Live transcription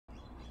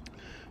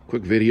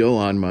Quick video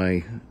on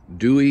my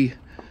Dewey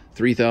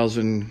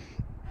 3000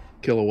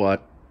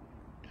 kilowatt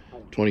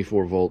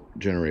 24 volt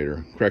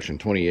generator. Correction,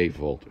 28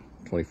 volt,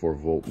 24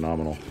 volt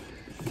nominal.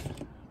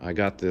 I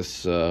got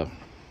this one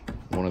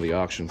of the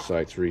auction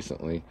sites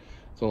recently.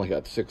 It's only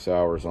got 6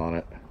 hours on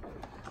it.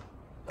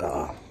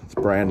 It's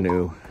brand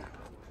new.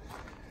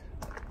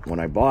 When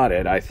I bought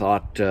it, I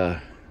thought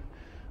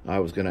I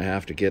was gonna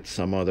have to get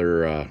some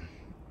other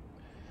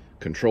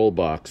control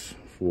box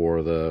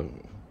for the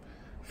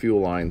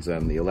fuel lines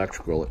and the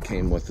electrical. It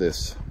came with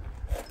this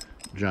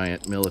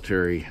giant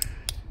military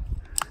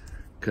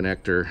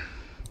connector,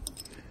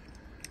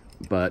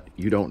 but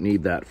you don't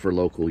need that for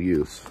local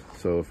use.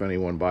 So if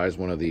anyone buys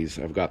one of these,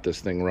 I've got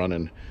this thing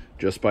running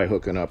just by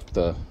hooking up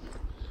the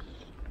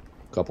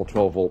couple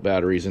 12 volt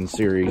batteries in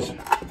series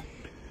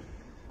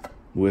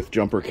with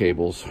jumper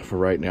cables. For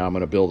right now, I'm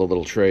going to build a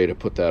little tray to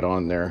put that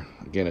on there.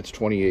 Again, it's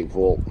 28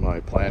 volt. My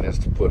plan is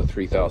to put a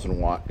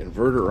 3000 watt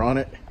inverter on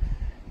it.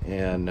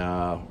 And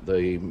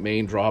the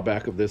main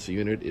drawback of this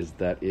unit is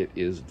that it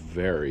is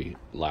very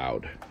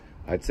loud.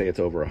 I'd say it's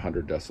over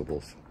 100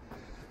 decibels.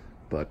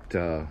 But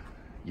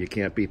you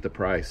can't beat the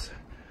price.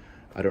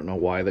 I don't know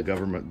why the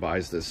government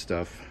buys this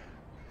stuff,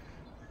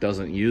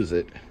 doesn't use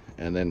it,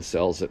 and then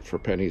sells it for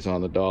pennies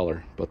on the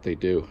dollar, but they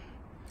do.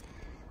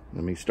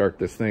 Let me start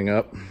this thing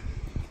up.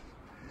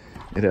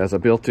 It has a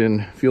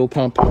built-in fuel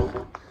pump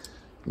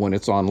when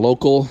it's on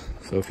local.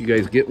 So if you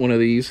guys get one of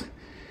these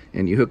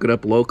and you hook it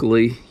up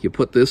locally, you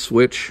put this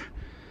switch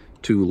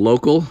to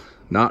local,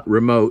 not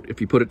remote.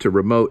 If you put it to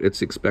remote,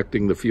 it's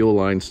expecting the fuel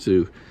lines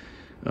to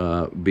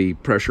be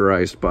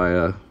pressurized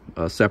by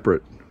a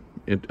separate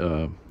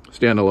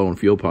standalone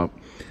fuel pump.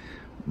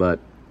 But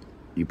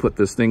you put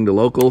this thing to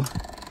local,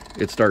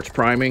 it starts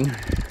priming.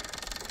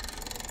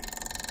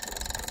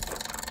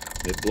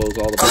 It blows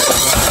all the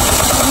bubbles.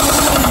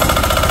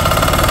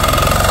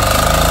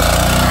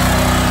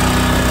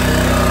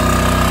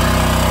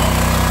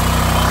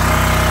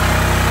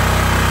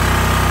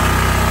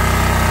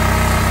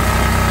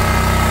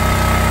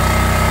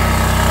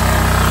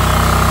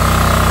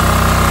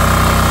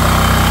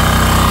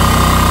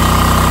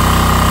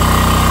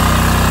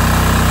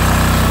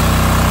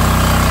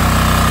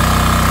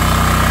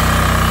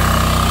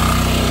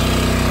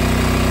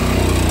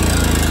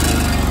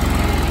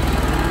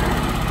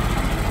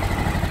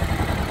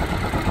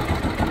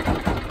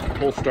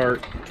 Full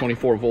start,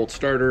 24 volt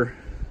starter,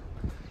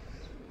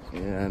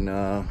 and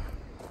a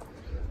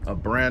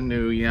brand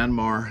new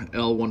Yanmar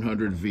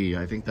L100V.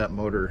 I think that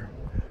motor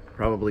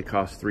probably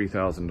cost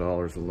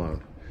 $3,000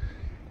 alone.